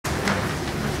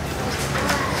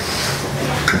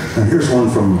Now here's one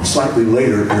from a slightly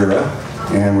later era,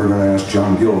 and we're going to ask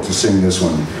John Gill to sing this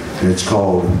one. It's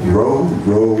called Row,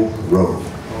 Row, Row.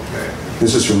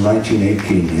 This is from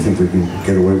 1918. Do you think we can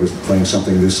get away with playing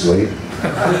something this late?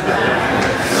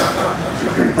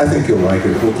 I think you'll like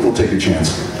it. We'll take a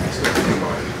chance.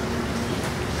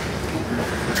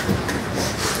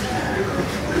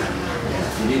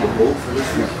 You need a boat for this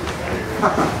one?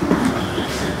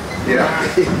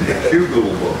 Yeah, cute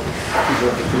little boat.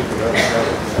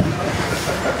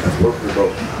 Look for the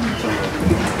boat.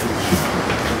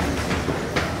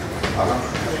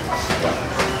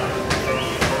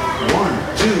 One,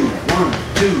 two, one,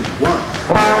 two, one.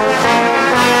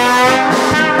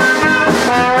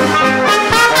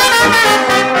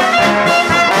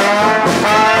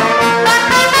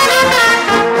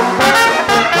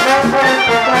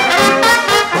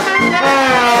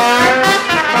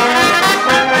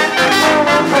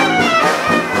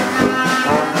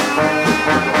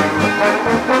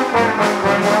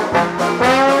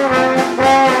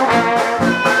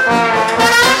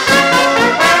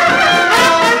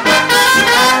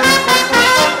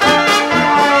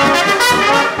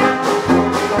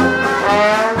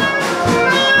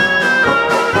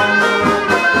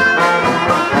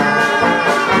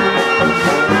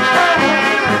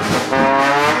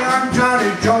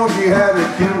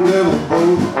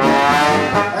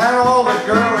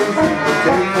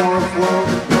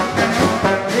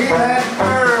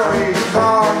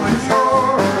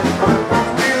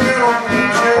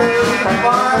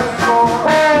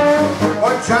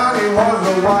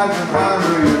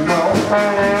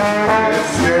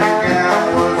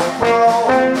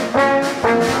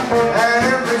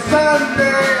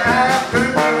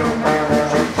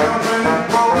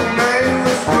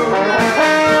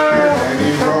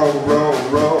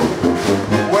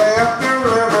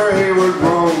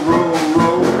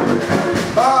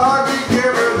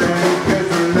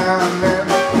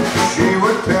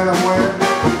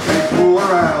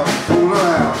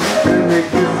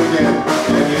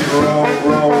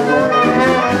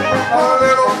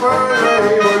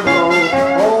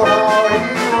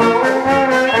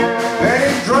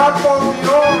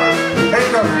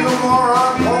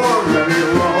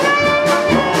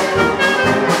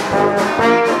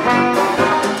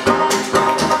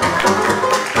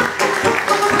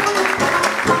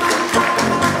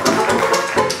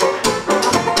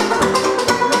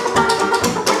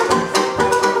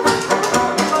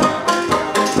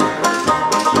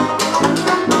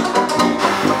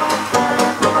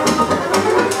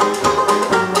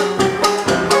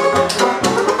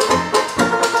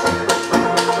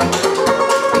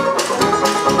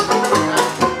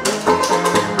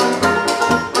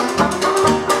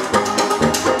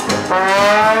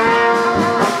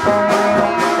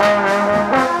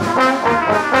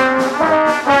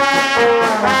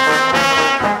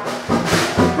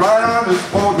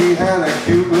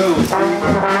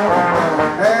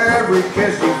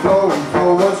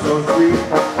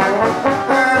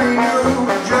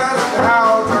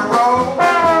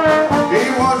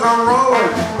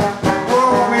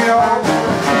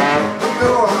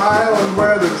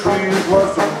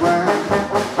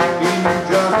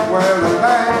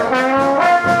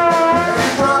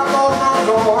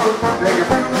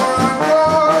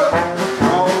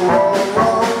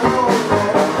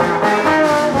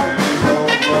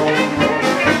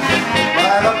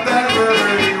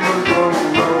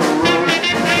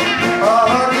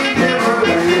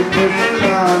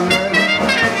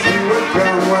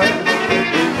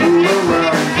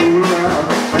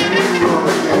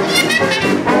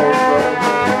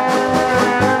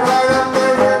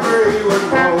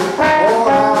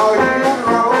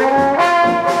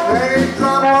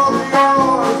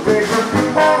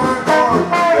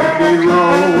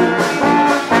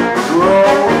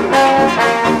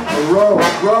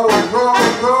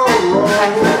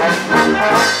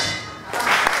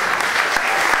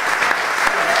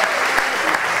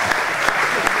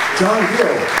 John Gill,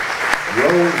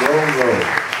 Row, Row,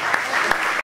 Row.